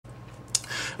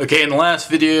Okay, in the last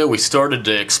video we started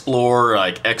to explore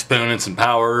like exponents and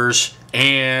powers,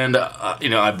 and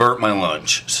I burnt my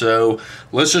lunch. So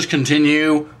let's just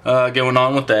continue going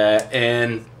on with that.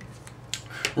 And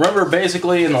remember,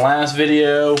 basically in the last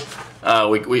video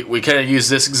we kind of used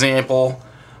this example.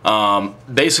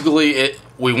 Basically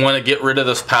we want to get rid of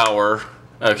this power.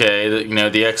 Okay,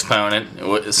 the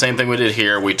exponent. Same thing we did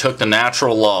here. We took the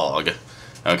natural log,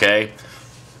 okay,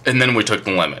 and then we took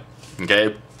the limit.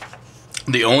 Okay.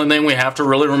 The only thing we have to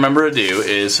really remember to do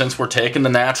is, since we're taking the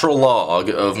natural log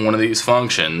of one of these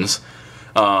functions,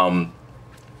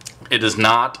 it is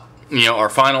not,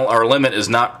 our limit is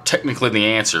not technically the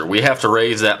answer. We have to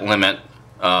raise that limit,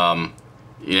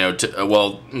 we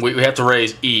have to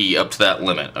raise e up to that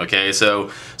limit. Okay, so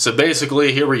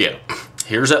basically, here we go.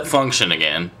 Here's that function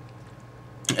again,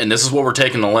 and this is what we're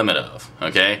taking the limit of.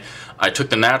 Okay, I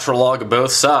took the natural log of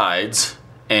both sides,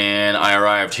 and I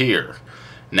arrived here.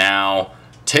 Now,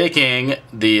 taking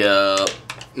the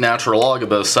natural log of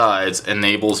both sides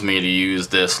enables me to use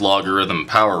this logarithm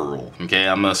power rule. Okay,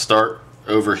 I'm going to start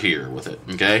over here with it.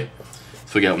 Okay,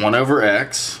 so we got 1 over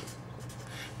x,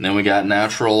 and then we got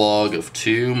natural log of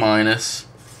 2 minus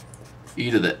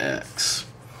e to the x.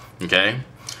 Okay,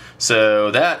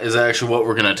 so that is actually what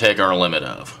we're going to take our limit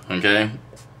of. Okay,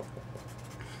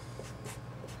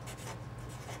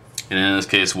 and in this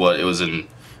case, what it was in.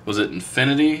 Was it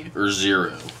infinity or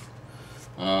 0?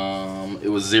 It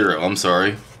was 0. I'm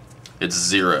sorry. It's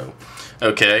 0.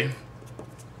 Okay.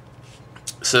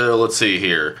 So let's see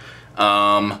here.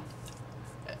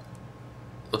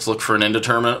 Let's look for an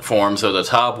indeterminate form. So the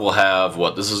top will have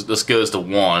what? This goes to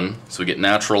 1. So we get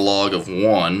natural log of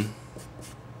 1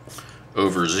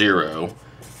 over 0,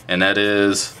 and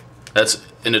that's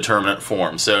indeterminate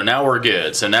form. So now we're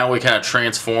good. So now we kind of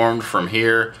transformed from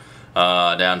here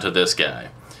down to this guy.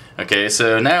 Okay,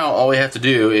 so now all we have to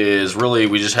do is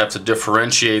we just have to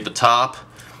differentiate the top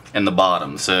and the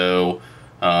bottom. So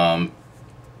our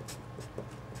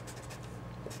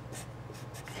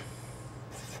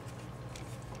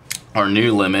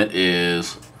new limit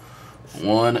is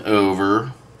 1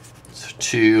 over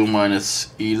 2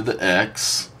 minus e to the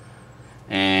x,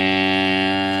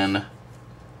 and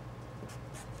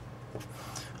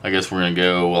I guess we're going to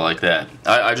go like that.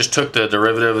 I just took the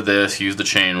derivative of this, used the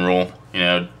chain rule,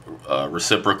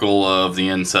 reciprocal of the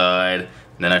inside, and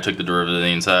then I took the derivative of the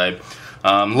inside.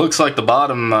 Looks like the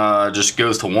bottom just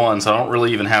goes to 1, so I don't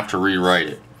really even have to rewrite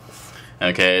it.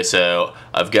 Okay, so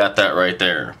I've got that right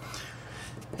there.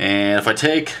 And if I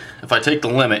take the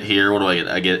limit here, what do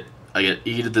I get? I get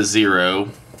e to the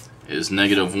 0 is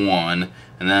 -1,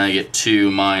 and then I get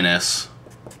 2 minus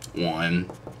 1,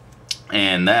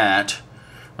 and that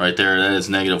right there, that is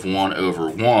 -1 over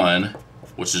 1,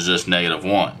 which is just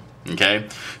 -1. Okay,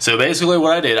 so basically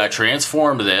what I did, I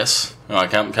transformed this. Oh, I'm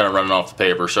kind of running off the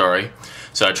paper, sorry.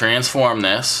 So I transformed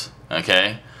this,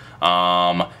 okay.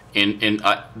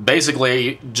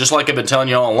 Basically, just like I've been telling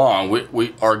you all along,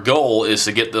 our goal is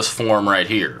to get this form right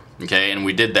here, okay, and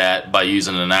we did that by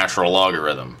using the natural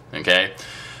logarithm, okay.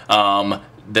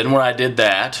 Then when I did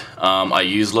that, I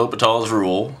used L'Hopital's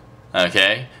rule,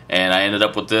 okay, and I ended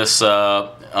up with this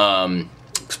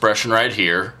expression right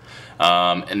here.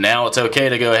 And now it's okay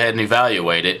to go ahead and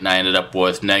evaluate it, and I ended up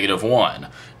with -1.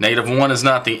 -1 is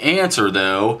not the answer,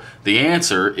 though. The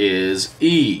answer is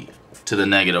e to the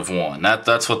 -1.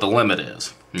 That's what the limit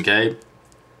is. Okay.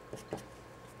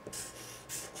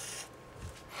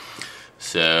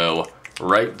 So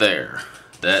right there,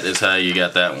 that is how you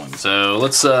got that one. So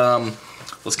let's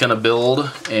kind of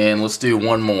build, and let's do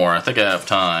one more. I think I have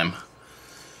time.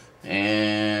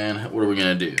 And what are we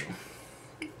gonna do?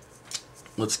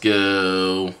 Let's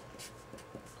go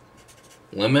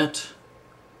limit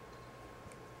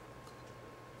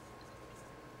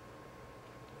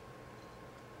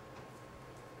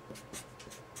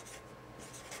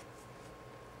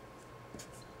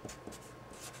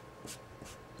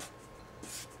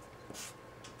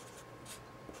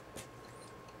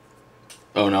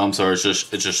oh no, I'm sorry, it's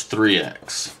just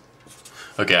 3x.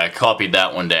 Okay, I copied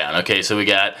that one down. Okay, so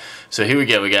here we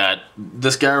go. We got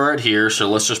this guy right here, so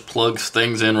let's just plug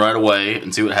things in right away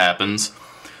and see what happens.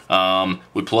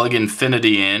 We plug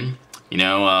infinity in.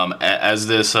 As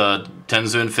this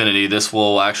tends to infinity, this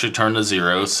will actually turn to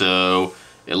 0, so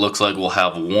it looks like we'll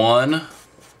have 1,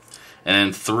 and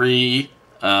then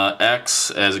 3x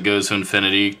as it goes to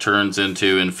infinity turns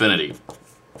into infinity.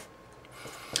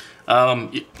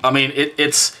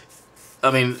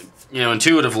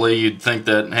 Intuitively you'd think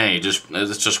that, hey,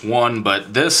 it's just 1,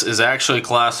 but this is actually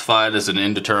classified as an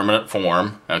indeterminate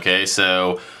form. Okay,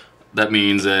 so that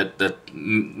means that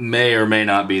may or may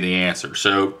not be the answer.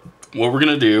 So what we're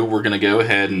going to do, we're going to go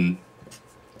ahead and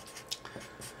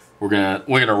we're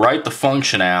gonna write the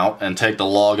function out and take the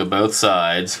log of both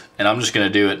sides, and I'm just going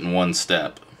to do it in one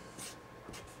step.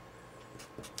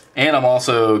 And I'm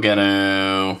also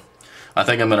I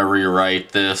think I'm going to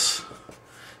rewrite this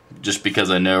just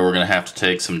because I know we're going to have to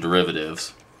take some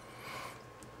derivatives.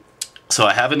 So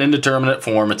I have an indeterminate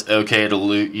form. It's okay to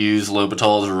use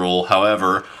L'Hopital's rule.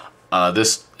 However,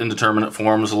 this indeterminate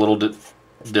form is a little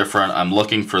different. I'm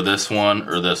looking for this one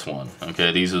or this one.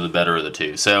 Okay, these are the better of the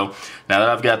two. So now that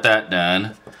I've got that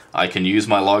done, I can use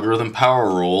my logarithm power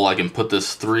rule. I can put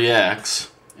this 3x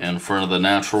in front of the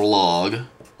natural log,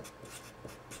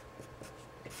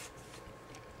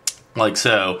 like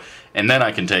so, and then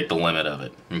I can take the limit of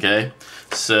it. Okay,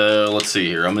 so let's see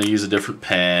here. I'm going to use a different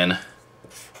pen,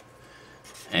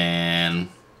 and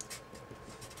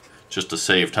just to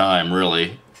save time,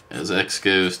 really, as x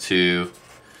goes to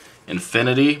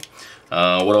infinity,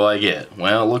 what do I get?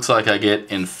 Well, it looks like I get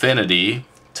infinity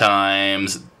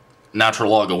times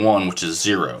natural log of 1, which is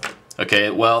 0. Okay,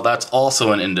 well, that's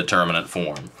also an indeterminate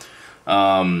form.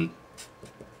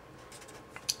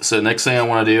 So next thing I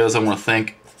want to do is I want to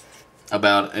think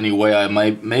about any way I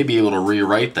may be able to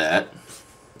rewrite that.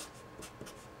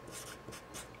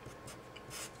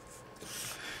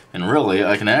 And really,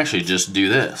 I can actually just do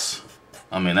this.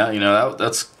 I mean,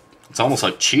 it's almost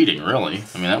like cheating, really.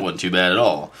 I mean, that wasn't too bad at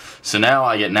all. So now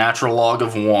I get natural log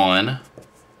of 1,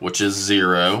 which is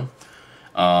 0,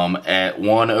 at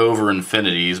 1 over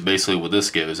infinity is basically what this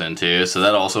goes into. So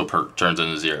that also turns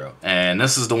into 0. And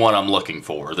this is the one I'm looking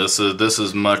for. This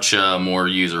is much more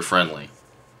user-friendly.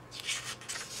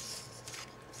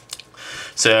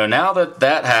 So now that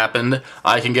that happened,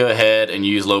 I can go ahead and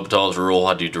use L'Hopital's rule.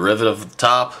 I do derivative of the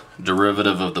top,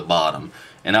 derivative of the bottom.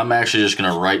 And I'm actually just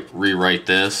going to rewrite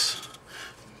this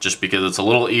just because it's a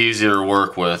little easier to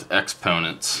work with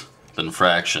exponents than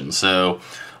fractions. So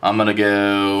I'm going to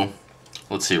go,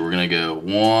 let's see, we're going to go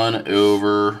 1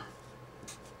 over,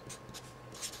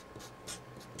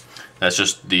 that's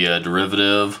just the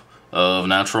derivative of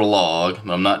natural log.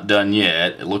 I'm not done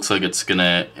yet. It looks like it's going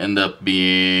to end up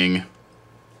being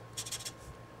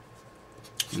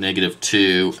negative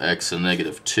 2x and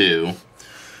negative 2.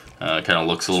 Kind of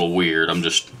looks a little weird.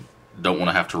 Don't want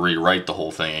to have to rewrite the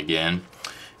whole thing again.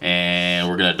 And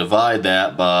we're going to divide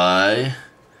that by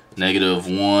negative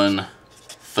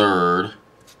 1/3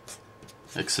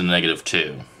 x to the negative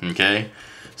 2. Okay?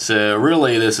 So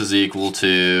really this is equal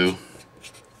to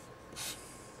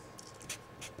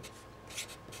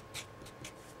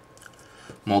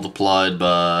multiplied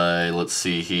by, let's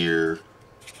see here,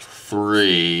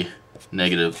 3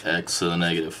 negative x to the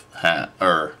negative half,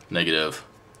 or negative,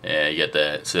 yeah, you get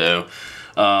that. So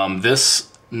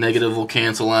this negative will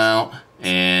cancel out,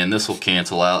 and this will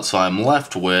cancel out, so I'm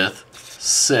left with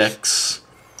 6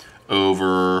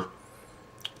 over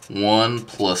 1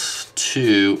 plus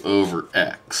 2 over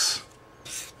x.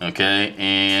 Okay,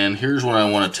 and here's what I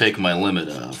want to take my limit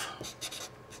of.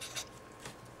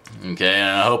 Okay, and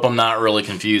I hope I'm not really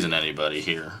confusing anybody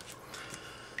here.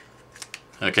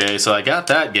 Okay, so I got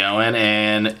that going,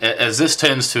 and as this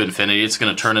tends to infinity, it's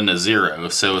going to turn into 0.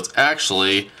 So it's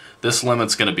actually, this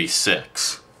limit's going to be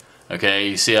 6. Okay,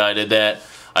 you see how I did that?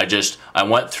 I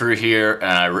went through here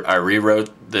and I rewrote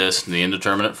this in the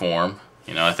indeterminate form.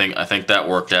 You know, I think that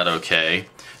worked out okay.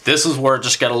 This is where it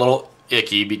just got a little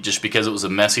icky, just because it was a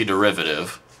messy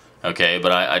derivative. Okay,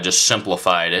 but I just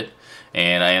simplified it,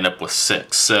 and I end up with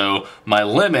 6. So my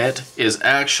limit is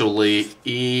actually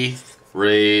e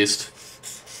raised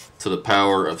to the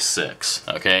power of 6.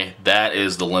 Okay, that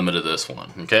is the limit of this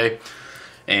one. Okay,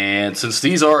 and since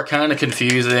these are kind of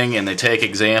confusing and they take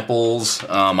examples,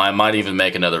 I might even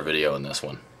make another video on this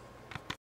one.